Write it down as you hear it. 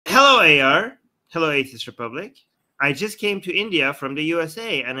AR. Hello, Atheist Republic. I just came to India from the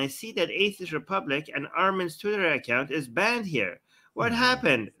USA, and I see that Atheist Republic and Armin's Twitter account is banned here. What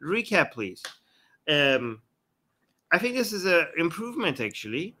happened? Recap, please. I think this is an improvement,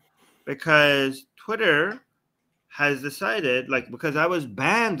 actually, because Twitter has decided, like, because I was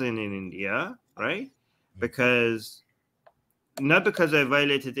banned in India, right? Because, not because I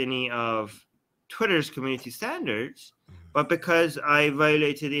violated any of Twitter's community standards, but because I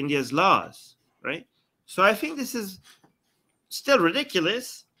violated India's laws, right? So I think this is still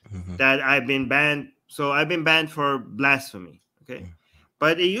ridiculous that I've been banned. So I've been banned for blasphemy, okay?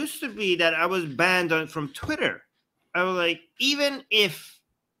 But it used to be that I was banned from Twitter. I was like, even if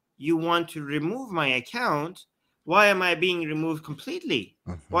you want to remove my account, why am I being removed completely?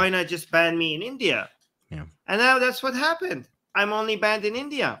 Why not just ban me in India? Yeah. And now that's what happened. I'm only banned in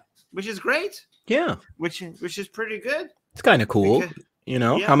India, which is great. Yeah. Which is pretty good. It's kind of cool. Because, you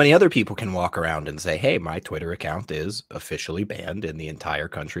know, how many other people can walk around and say, hey, my Twitter account is officially banned in the entire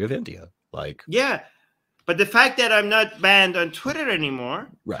country of India? Like, yeah. But the fact that I'm not banned on Twitter anymore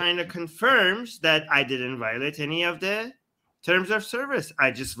kind of confirms that I didn't violate any of the terms of service.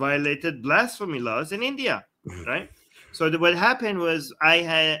 I just violated blasphemy laws in India, right? So what happened was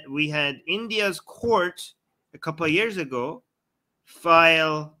we had India's court a couple of years ago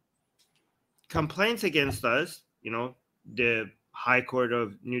file complaints against us, you know, the High Court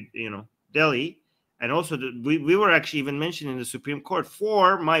of Delhi, and also we were actually even mentioned in the Supreme Court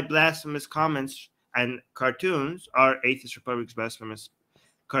for my blasphemous comments and cartoons, are Atheist Republic's blasphemous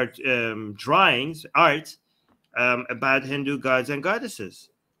drawings, art about Hindu gods and goddesses.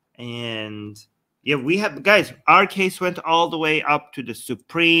 And yeah, we have, guys, our case went all the way up to the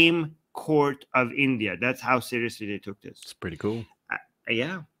Supreme Court of India. That's how seriously they took this. It's pretty cool.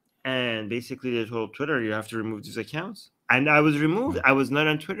 Yeah. And basically they told Twitter, you have to remove these accounts. And I was removed. I was not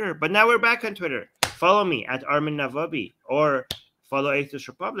on Twitter, but now we're back on Twitter. Follow me at Armin Navabi, or follow Atheist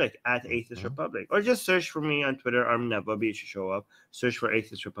Republic at Atheist Republic, or just search for me on Twitter, Armin Navabi. It should show up. Search for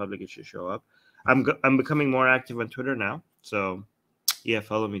Atheist Republic. It should show up. I'm becoming more active on Twitter now. So yeah,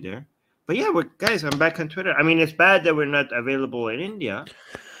 follow me there. But yeah, guys, I'm back on Twitter. I mean, it's bad that we're not available in India,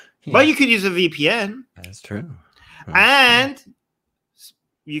 but you could use a VPN. That's true. And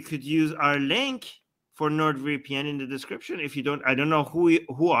you could use our link for NordVPN in the description. If you don't, I don't know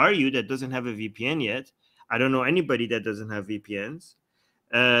who are you that doesn't have a VPN yet. I don't know anybody that doesn't have VPNs.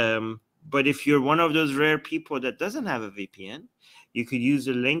 But if you're one of those rare people that doesn't have a VPN, you could use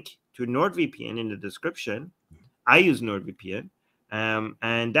a link to NordVPN in the description. I use NordVPN.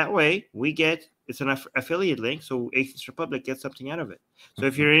 And that way it's an affiliate link. So Atheist Republic gets something out of it. So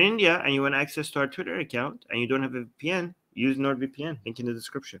if you're in India and you want access to our Twitter account and you don't have a VPN, use NordVPN. Link in the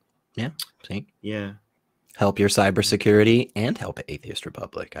description. Yeah. See? Yeah. Help your cybersecurity and help Atheist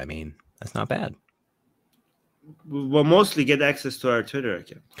Republic. I mean, that's not bad. We'll mostly get access to our Twitter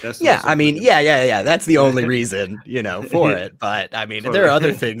account. I mean, yeah. That's the only reason, for it. But I mean, there are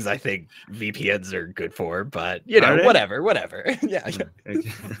other things I think VPNs are good for. But whatever. Yeah.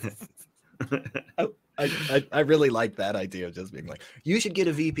 I really like that idea of just being like, you should get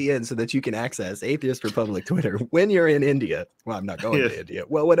a VPN so that you can access Atheist Republic Twitter when you're in India. Well, I'm not going to India.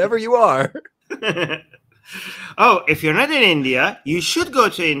 Well, whatever you are. Oh, if you're not in India, you should go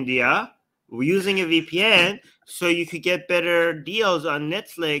to India using a VPN so you could get better deals on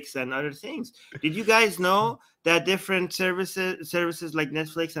Netflix and other things. Did you guys know that different services like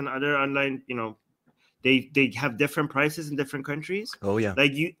Netflix and other online, they have different prices in different countries? Oh yeah.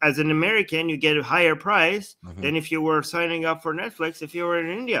 Like you, as an American, you get a higher price than if you were signing up for Netflix if you were in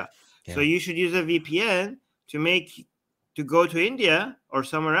India. Yeah. So you should use a VPN to go to India or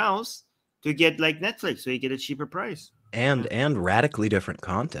somewhere else to get like Netflix, so you get a cheaper price. And radically different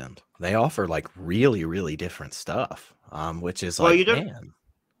content. They offer like really, really different stuff. Which is man.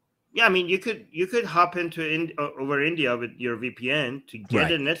 Yeah, I mean, you could hop into over India with your VPN to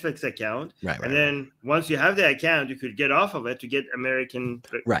get a Netflix account, and then once you have the account, you could get off of it to get American,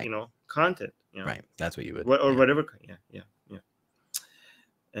 content. Right, that's what you would, or whatever. Yeah.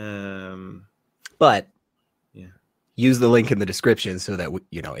 But use the link in the description so that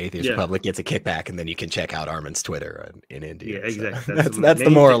Atheist Republic gets a kickback, and then you can check out Armin's Twitter in India. Yeah, exactly. So that's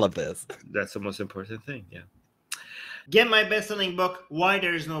the moral of this. That's the most important thing. Yeah. Get my best-selling book, Why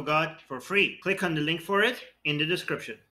There Is No God, for free. Click on the link for it in the description.